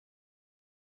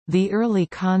The early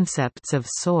concepts of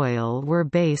soil were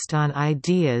based on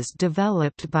ideas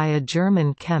developed by a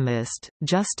German chemist,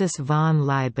 Justus von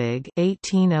Liebig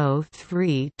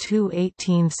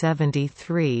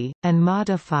 (1803–1873), and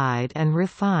modified and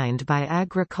refined by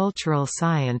agricultural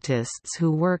scientists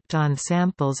who worked on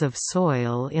samples of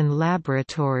soil in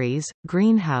laboratories,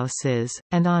 greenhouses,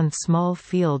 and on small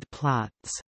field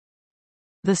plots.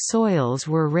 The soils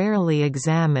were rarely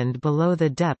examined below the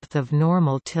depth of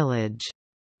normal tillage.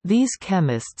 These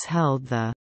chemists held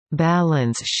the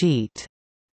balance sheet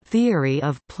theory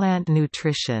of plant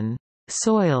nutrition.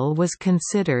 Soil was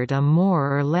considered a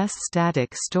more or less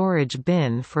static storage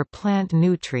bin for plant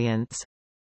nutrients.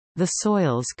 The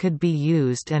soils could be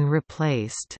used and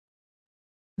replaced.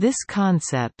 This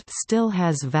concept still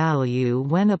has value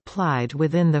when applied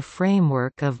within the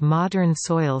framework of modern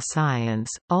soil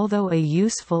science, although a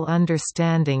useful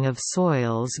understanding of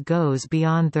soils goes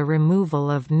beyond the removal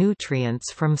of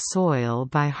nutrients from soil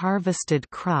by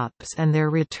harvested crops and their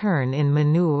return in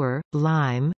manure,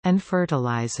 lime, and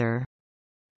fertilizer.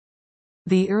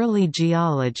 The early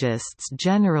geologists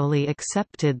generally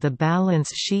accepted the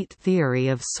balance sheet theory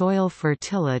of soil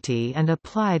fertility and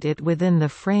applied it within the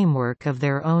framework of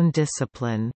their own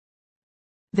discipline.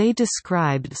 They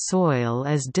described soil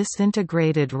as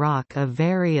disintegrated rock of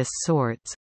various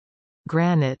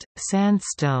sorts—granite,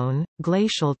 sandstone,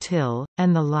 glacial till,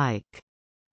 and the like.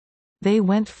 They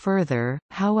went further,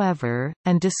 however,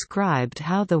 and described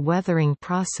how the weathering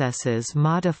processes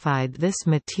modified this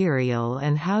material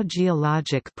and how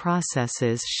geologic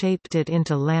processes shaped it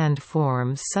into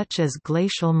landforms such as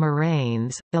glacial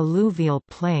moraines, alluvial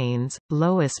plains,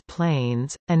 loess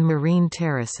plains, and marine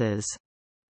terraces.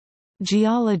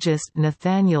 Geologist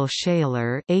Nathaniel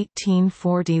Shaler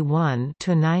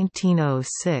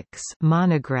 (1841–1906)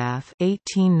 monograph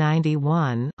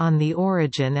 1891 on the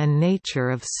origin and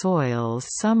nature of soils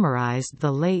summarized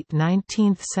the late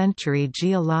 19th-century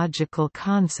geological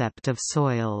concept of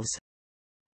soils.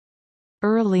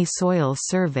 Early soil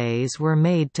surveys were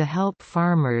made to help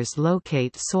farmers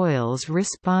locate soils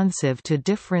responsive to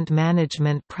different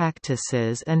management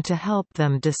practices and to help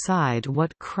them decide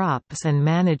what crops and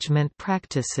management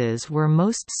practices were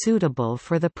most suitable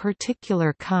for the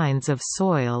particular kinds of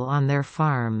soil on their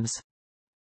farms.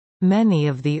 Many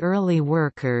of the early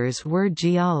workers were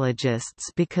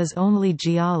geologists because only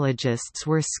geologists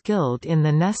were skilled in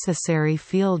the necessary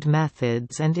field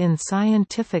methods and in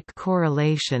scientific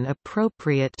correlation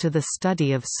appropriate to the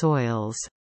study of soils.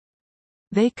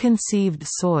 They conceived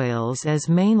soils as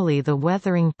mainly the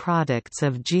weathering products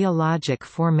of geologic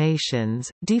formations,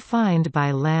 defined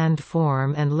by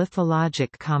landform and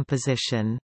lithologic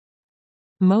composition.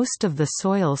 Most of the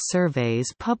soil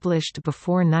surveys published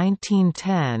before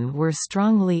 1910 were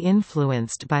strongly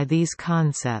influenced by these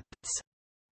concepts.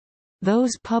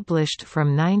 Those published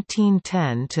from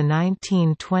 1910 to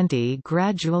 1920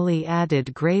 gradually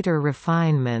added greater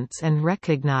refinements and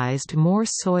recognized more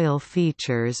soil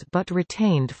features but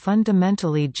retained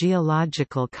fundamentally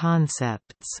geological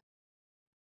concepts.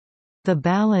 The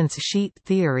balance sheet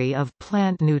theory of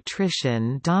plant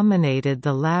nutrition dominated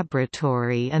the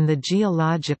laboratory and the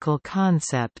geological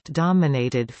concept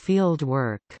dominated field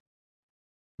work.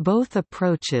 Both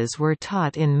approaches were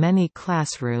taught in many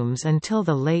classrooms until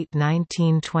the late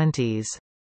 1920s.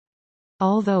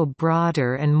 Although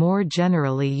broader and more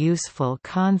generally useful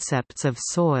concepts of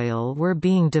soil were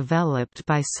being developed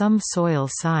by some soil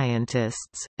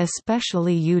scientists,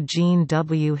 especially Eugene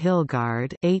W.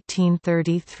 Hilgard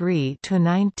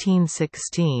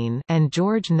 (1833–1916) and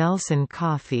George Nelson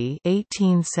Coffey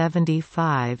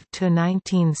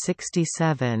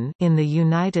 (1875–1967) in the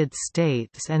United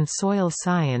States and soil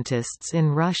scientists in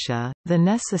Russia, the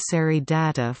necessary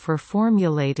data for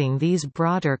formulating these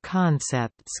broader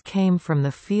concepts came from the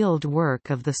field work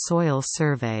of the Soil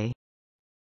Survey.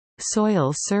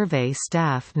 Soil Survey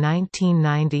Staff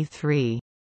 1993.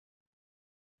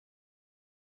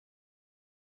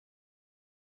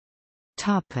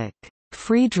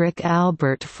 Friedrich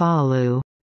Albert Fallou.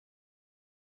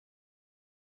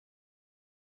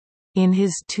 In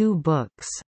his two books,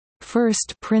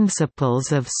 First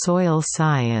Principles of Soil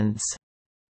Science,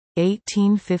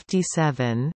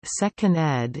 1857, 2nd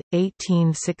ed.,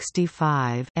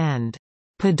 1865, and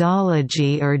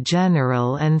Podology or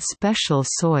General and Special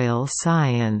Soil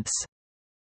Science,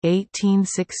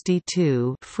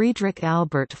 1862, Friedrich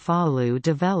Albert Fallou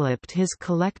developed his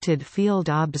collected field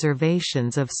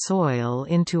observations of soil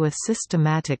into a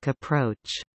systematic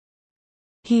approach.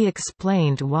 He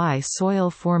explained why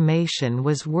soil formation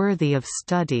was worthy of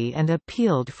study and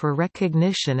appealed for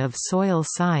recognition of soil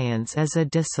science as a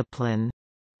discipline.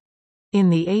 In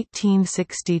the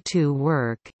 1862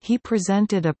 work, he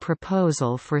presented a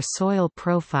proposal for soil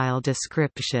profile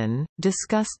description,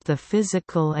 discussed the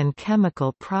physical and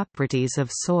chemical properties of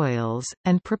soils,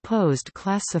 and proposed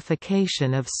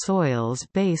classification of soils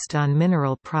based on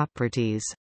mineral properties.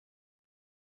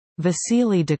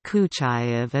 Vasily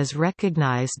Dokuchaev is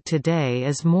recognized today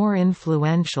as more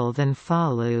influential than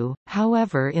Fallou.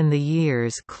 However, in the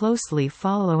years closely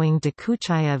following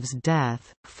Dokuchaev's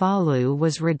death, Fallou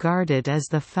was regarded as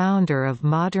the founder of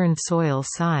modern soil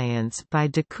science by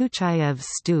Dokuchaev's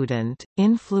student,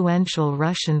 influential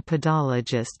Russian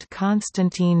pedologist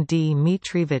Konstantin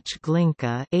Dmitrievich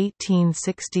Glinka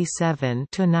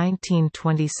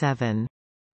 (1867–1927).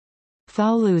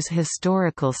 Fallou's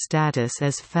historical status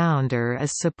as founder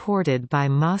is supported by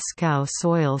Moscow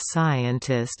soil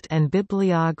scientist and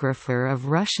bibliographer of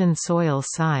Russian soil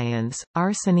science,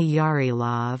 Arseny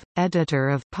Yarylov, editor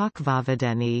of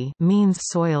Pochvavedenie means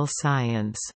soil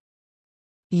science.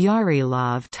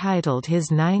 Yarylov titled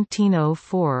his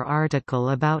 1904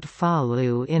 article about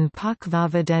Fallou in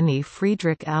Pochvavedenie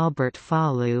Friedrich Albert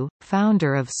Fallou,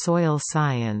 founder of soil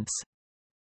science.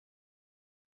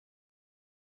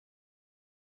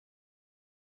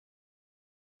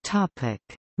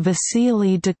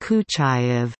 Vasily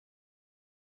Dokuchaev.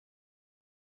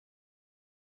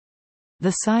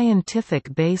 The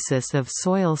scientific basis of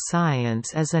soil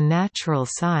science as a natural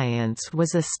science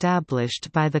was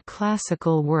established by the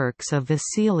classical works of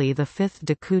Vasily V.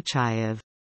 Dokuchaev.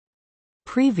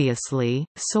 Previously,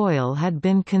 soil had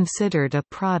been considered a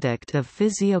product of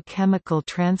physiochemical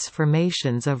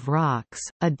transformations of rocks,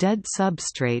 a dead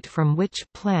substrate from which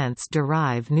plants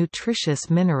derive nutritious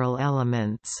mineral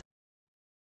elements.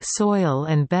 Soil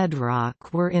and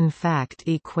bedrock were in fact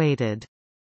equated.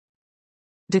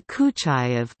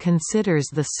 Dokuchaev considers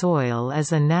the soil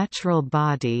as a natural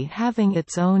body having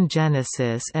its own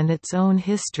genesis and its own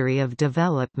history of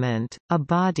development, a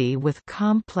body with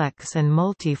complex and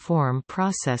multiform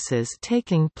processes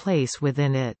taking place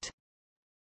within it.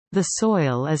 The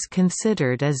soil is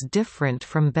considered as different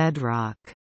from bedrock.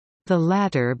 The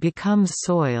latter becomes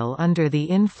soil under the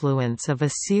influence of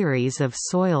a series of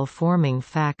soil-forming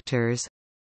factors: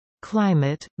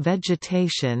 climate,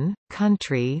 vegetation,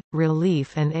 country,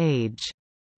 relief and age.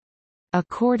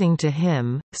 According to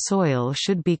him, soil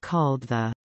should be called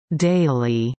the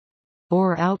daily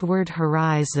or outward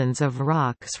horizons of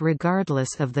rocks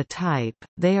regardless of the type.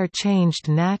 They are changed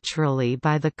naturally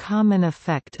by the common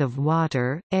effect of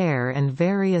water, air and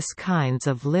various kinds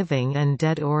of living and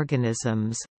dead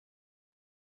organisms.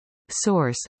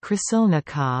 Source: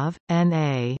 Krasilnikov,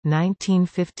 N.A.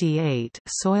 1958.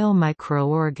 Soil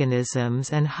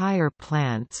Microorganisms and Higher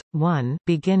Plants. 1.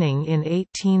 Beginning in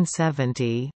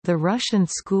 1870, the Russian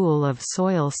School of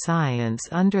Soil Science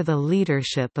under the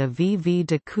leadership of V. V.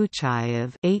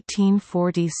 Dokuchaev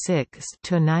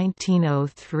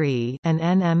 (1846–1903) and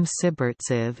N. M.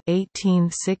 Siburtsev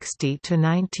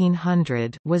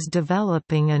 (1860–1900) was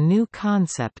developing a new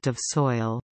concept of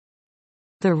soil.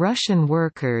 The Russian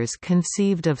workers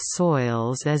conceived of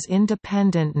soils as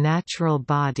independent natural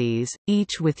bodies,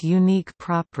 each with unique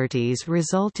properties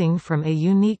resulting from a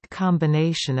unique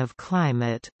combination of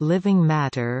climate, living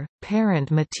matter, parent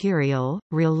material,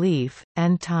 relief,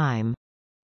 and time.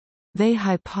 They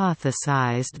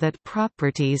hypothesized that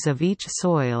properties of each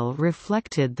soil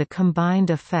reflected the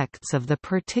combined effects of the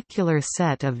particular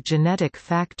set of genetic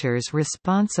factors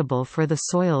responsible for the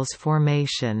soil's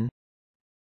formation.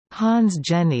 Hans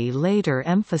Jenny later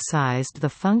emphasized the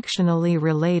functionally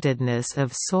relatedness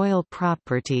of soil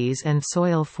properties and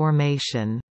soil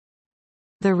formation.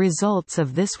 The results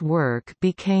of this work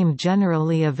became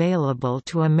generally available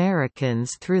to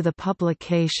Americans through the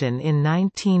publication in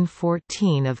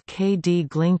 1914 of K. D.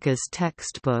 Glinka's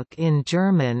textbook in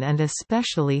German and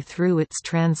especially through its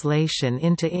translation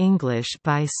into English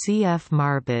by C. F.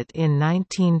 Marbut in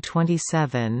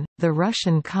 1927. The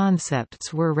Russian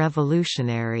concepts were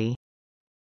revolutionary.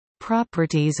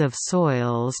 Properties of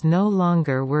soils no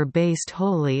longer were based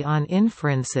wholly on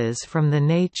inferences from the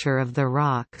nature of the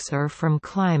rocks or from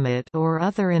climate or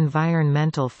other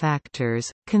environmental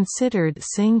factors, considered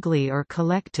singly or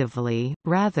collectively,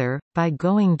 rather, by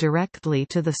going directly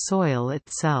to the soil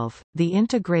itself. The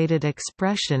integrated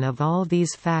expression of all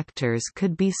these factors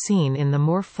could be seen in the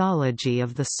morphology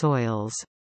of the soils.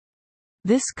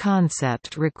 This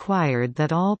concept required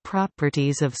that all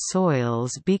properties of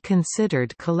soils be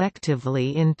considered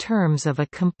collectively in terms of a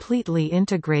completely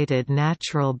integrated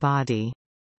natural body.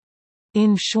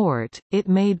 In short, it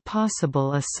made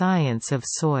possible a science of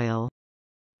soil.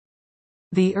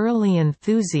 The early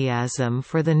enthusiasm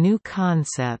for the new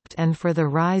concept and for the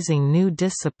rising new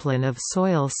discipline of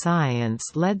soil science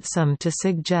led some to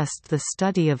suggest the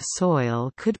study of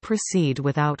soil could proceed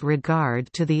without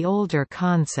regard to the older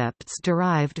concepts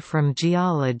derived from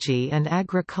geology and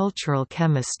agricultural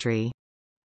chemistry.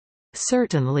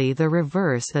 Certainly the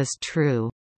reverse is true.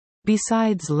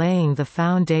 Besides laying the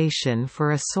foundation for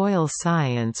a soil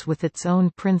science with its own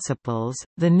principles,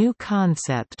 the new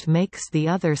concept makes the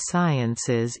other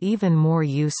sciences even more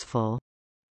useful.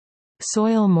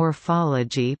 Soil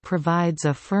morphology provides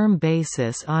a firm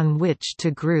basis on which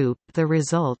to group the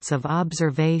results of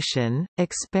observation,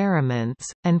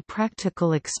 experiments, and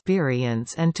practical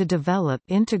experience and to develop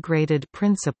integrated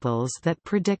principles that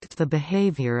predict the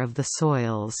behavior of the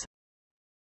soils.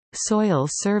 Soil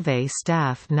Survey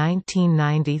Staff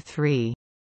 1993.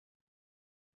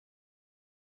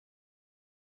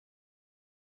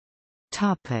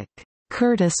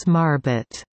 Curtis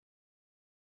Marbut.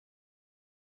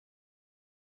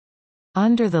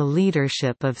 Under the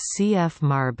leadership of C.F.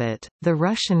 Marbut, the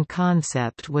Russian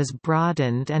concept was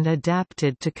broadened and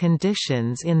adapted to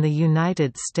conditions in the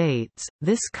United States.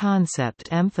 This concept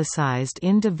emphasized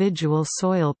individual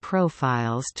soil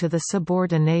profiles to the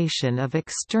subordination of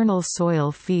external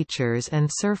soil features and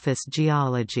surface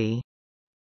geology.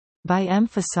 By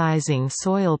emphasizing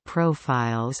soil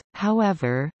profiles,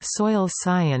 however, soil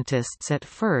scientists at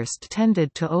first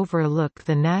tended to overlook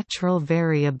the natural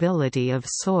variability of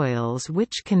soils,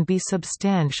 which can be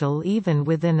substantial even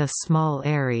within a small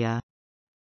area.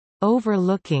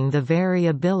 Overlooking the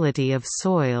variability of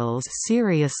soils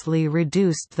seriously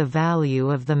reduced the value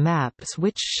of the maps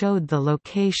which showed the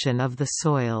location of the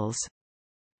soils.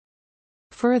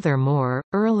 Furthermore,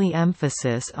 early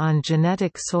emphasis on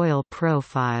genetic soil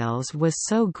profiles was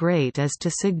so great as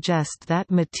to suggest that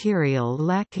material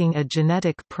lacking a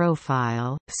genetic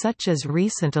profile, such as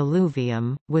recent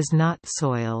alluvium, was not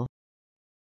soil.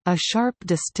 A sharp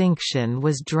distinction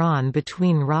was drawn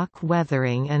between rock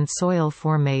weathering and soil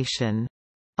formation.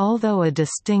 Although a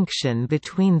distinction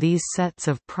between these sets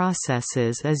of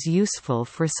processes is useful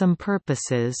for some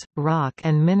purposes, rock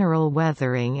and mineral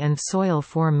weathering and soil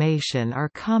formation are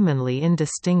commonly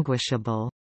indistinguishable.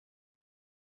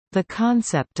 The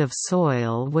concept of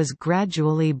soil was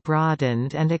gradually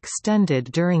broadened and extended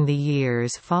during the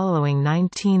years following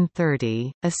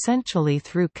 1930, essentially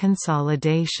through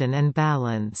consolidation and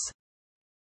balance.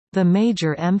 The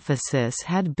major emphasis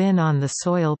had been on the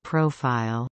soil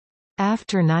profile.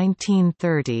 After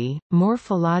 1930,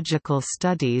 morphological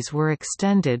studies were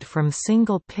extended from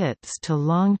single pits to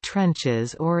long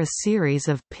trenches or a series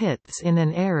of pits in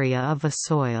an area of a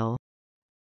soil.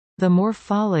 The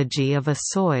morphology of a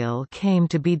soil came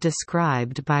to be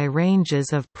described by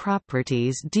ranges of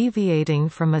properties deviating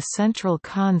from a central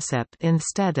concept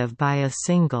instead of by a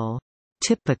single,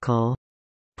 typical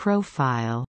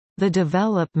profile. The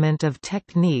development of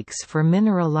techniques for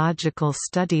mineralogical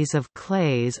studies of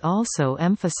clays also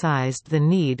emphasized the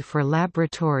need for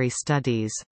laboratory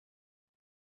studies.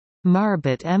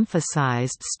 Marbut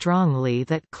emphasized strongly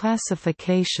that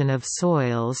classification of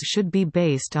soils should be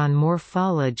based on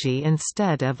morphology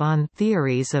instead of on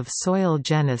theories of soil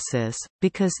genesis,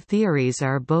 because theories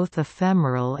are both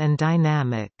ephemeral and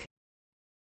dynamic.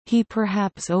 He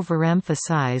perhaps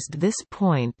overemphasized this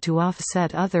point to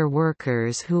offset other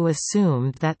workers who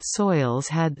assumed that soils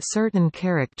had certain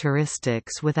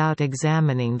characteristics without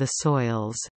examining the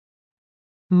soils.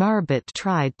 Marbut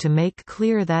tried to make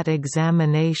clear that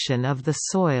examination of the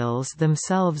soils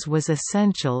themselves was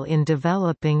essential in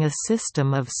developing a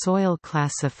system of soil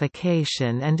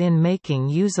classification and in making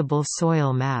usable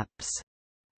soil maps.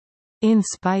 In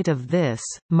spite of this,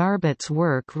 Marbut's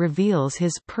work reveals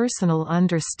his personal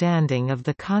understanding of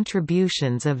the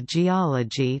contributions of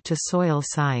geology to soil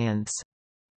science.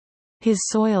 His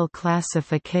soil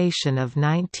classification of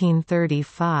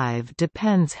 1935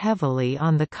 depends heavily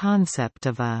on the concept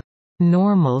of a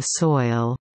normal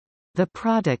soil, the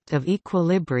product of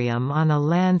equilibrium on a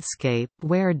landscape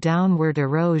where downward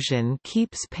erosion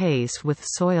keeps pace with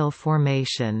soil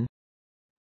formation.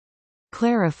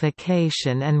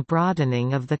 Clarification and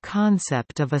broadening of the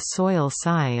concept of a soil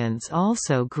science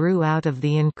also grew out of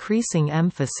the increasing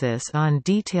emphasis on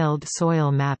detailed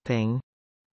soil mapping.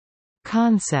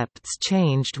 Concepts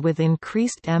changed with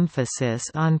increased emphasis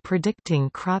on predicting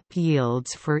crop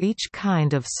yields for each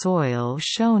kind of soil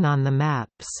shown on the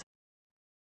maps.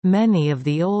 Many of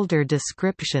the older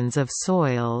descriptions of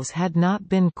soils had not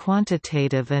been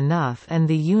quantitative enough, and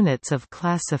the units of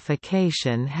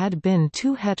classification had been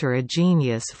too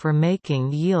heterogeneous for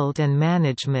making yield and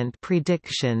management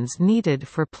predictions needed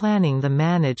for planning the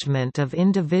management of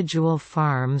individual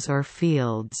farms or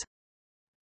fields.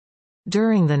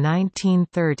 During the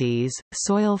 1930s,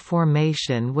 soil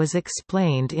formation was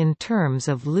explained in terms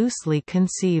of loosely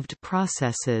conceived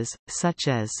processes, such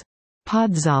as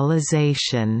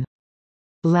podzolization,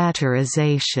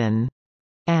 laterization,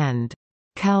 and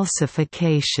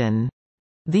calcification.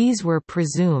 These were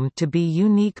presumed to be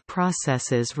unique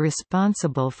processes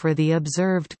responsible for the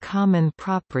observed common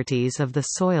properties of the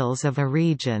soils of a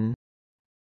region.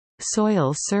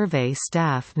 Soil Survey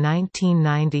Staff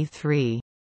 1993.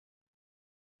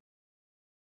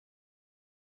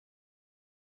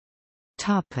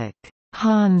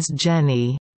 Hans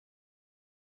Jenny.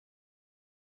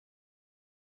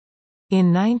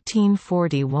 In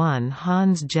 1941,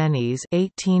 Hans Jenny's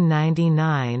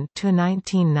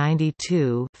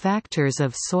 (1899–1992) Factors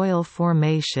of Soil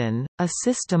Formation, a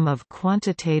system of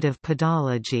quantitative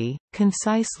pedology,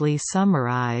 concisely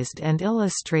summarized and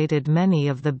illustrated many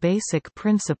of the basic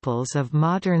principles of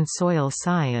modern soil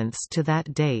science to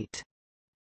that date.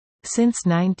 Since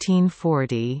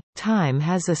 1940, time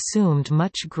has assumed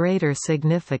much greater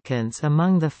significance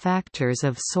among the factors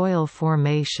of soil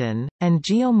formation, and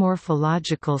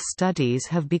geomorphological studies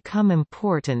have become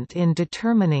important in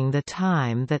determining the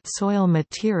time that soil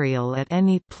material at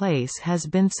any place has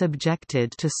been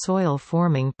subjected to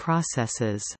soil-forming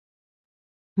processes.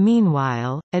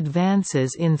 Meanwhile,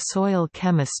 advances in soil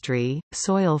chemistry,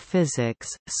 soil physics,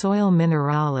 soil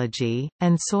mineralogy,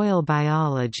 and soil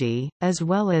biology, as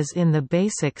well as in the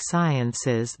basic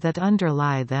sciences that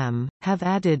underlie them, have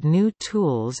added new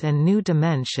tools and new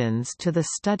dimensions to the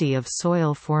study of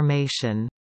soil formation.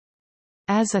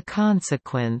 As a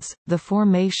consequence, the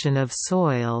formation of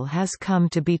soil has come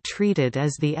to be treated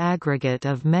as the aggregate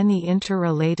of many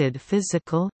interrelated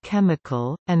physical,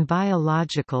 chemical, and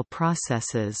biological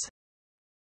processes.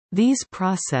 These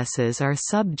processes are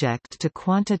subject to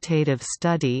quantitative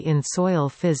study in soil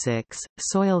physics,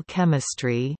 soil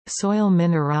chemistry, soil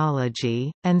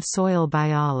mineralogy, and soil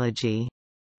biology.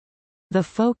 The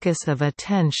focus of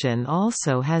attention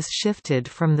also has shifted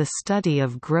from the study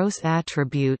of gross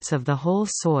attributes of the whole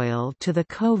soil to the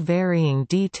co-varying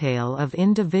detail of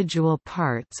individual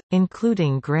parts,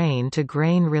 including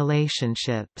grain-to-grain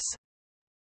relationships.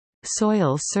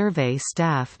 Soil Survey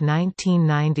Staff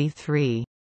 1993.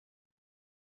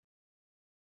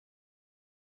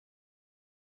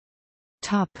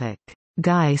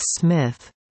 Guy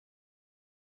Smith.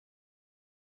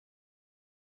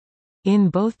 In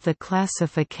both the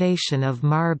classification of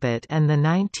Marbut and the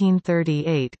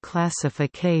 1938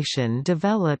 classification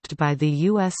developed by the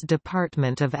U.S.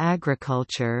 Department of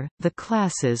Agriculture, the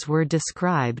classes were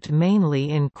described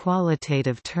mainly in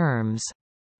qualitative terms.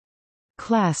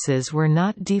 Classes were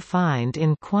not defined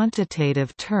in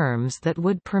quantitative terms that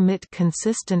would permit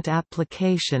consistent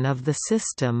application of the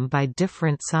system by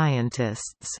different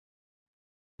scientists.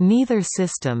 Neither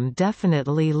system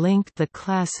definitely linked the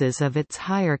classes of its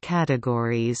higher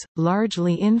categories,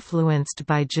 largely influenced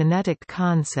by genetic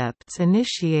concepts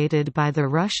initiated by the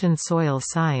Russian soil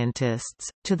scientists,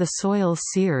 to the soil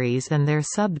series and their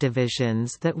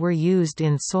subdivisions that were used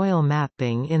in soil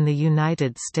mapping in the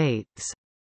United States.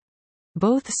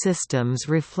 Both systems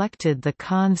reflected the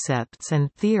concepts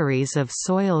and theories of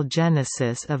soil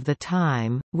genesis of the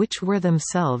time, which were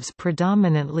themselves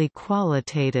predominantly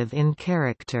qualitative in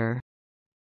character.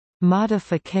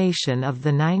 Modification of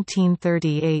the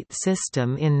 1938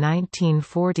 system in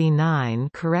 1949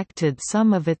 corrected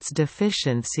some of its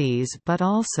deficiencies but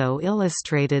also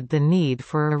illustrated the need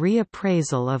for a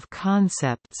reappraisal of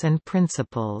concepts and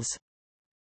principles.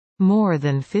 More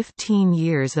than 15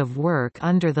 years of work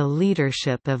under the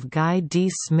leadership of Guy D.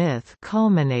 Smith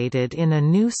culminated in a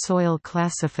new soil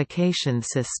classification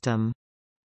system.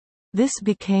 This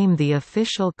became the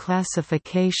official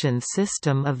classification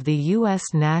system of the U.S.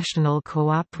 National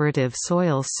Cooperative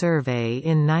Soil Survey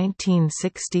in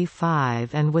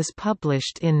 1965 and was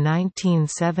published in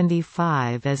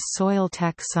 1975 as Soil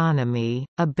Taxonomy,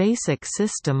 a basic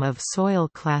system of soil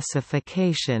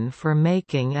classification for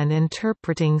making and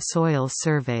interpreting soil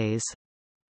surveys.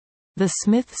 The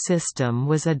Smith system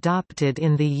was adopted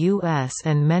in the U.S.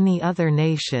 and many other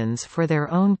nations for their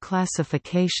own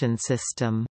classification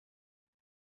system.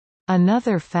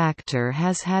 Another factor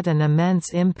has had an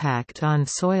immense impact on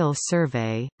soil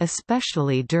survey,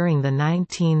 especially during the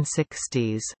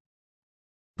 1960s.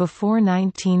 Before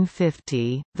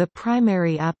 1950, the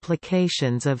primary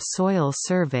applications of soil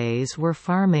surveys were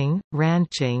farming,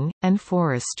 ranching, and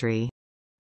forestry.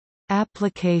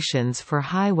 Applications for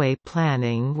highway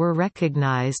planning were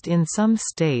recognized in some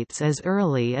states as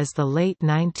early as the late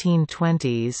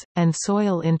 1920s, and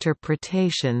soil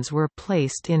interpretations were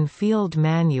placed in field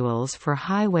manuals for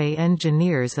highway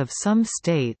engineers of some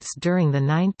states during the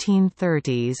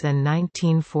 1930s and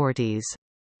 1940s.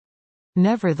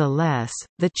 Nevertheless,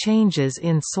 the changes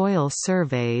in soil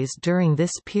surveys during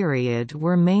this period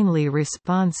were mainly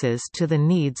responses to the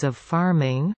needs of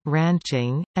farming,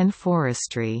 ranching, and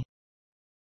forestry.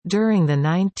 During the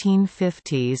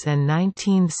 1950s and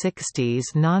 1960s,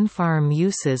 non-farm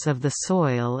uses of the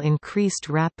soil increased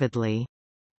rapidly.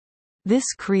 This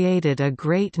created a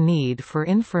great need for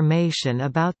information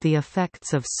about the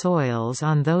effects of soils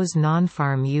on those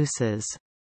non-farm uses.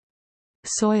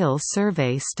 Soil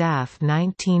Survey Staff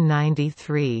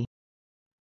 1993.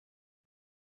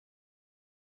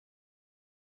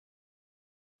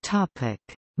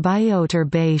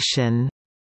 Bioturbation.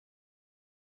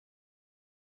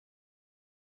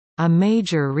 A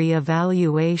major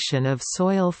re-evaluation of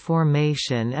soil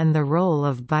formation and the role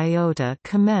of biota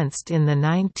commenced in the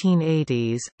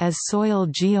 1980s, as soil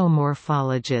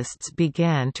geomorphologists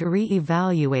began to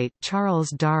re-evaluate Charles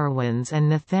Darwin's and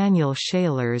Nathaniel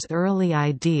Shaler's early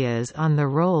ideas on the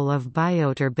role of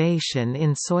bioturbation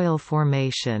in soil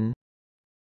formation.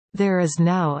 There is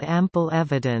now ample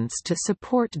evidence to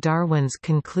support Darwin's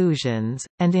conclusions,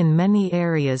 and in many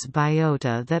areas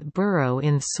biota that burrow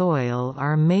in soil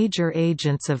are major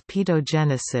agents of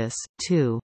pedogenesis,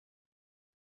 too.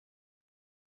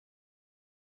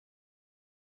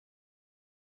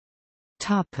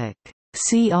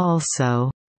 See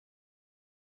also: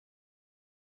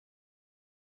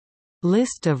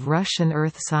 List of Russian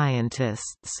earth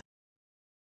scientists.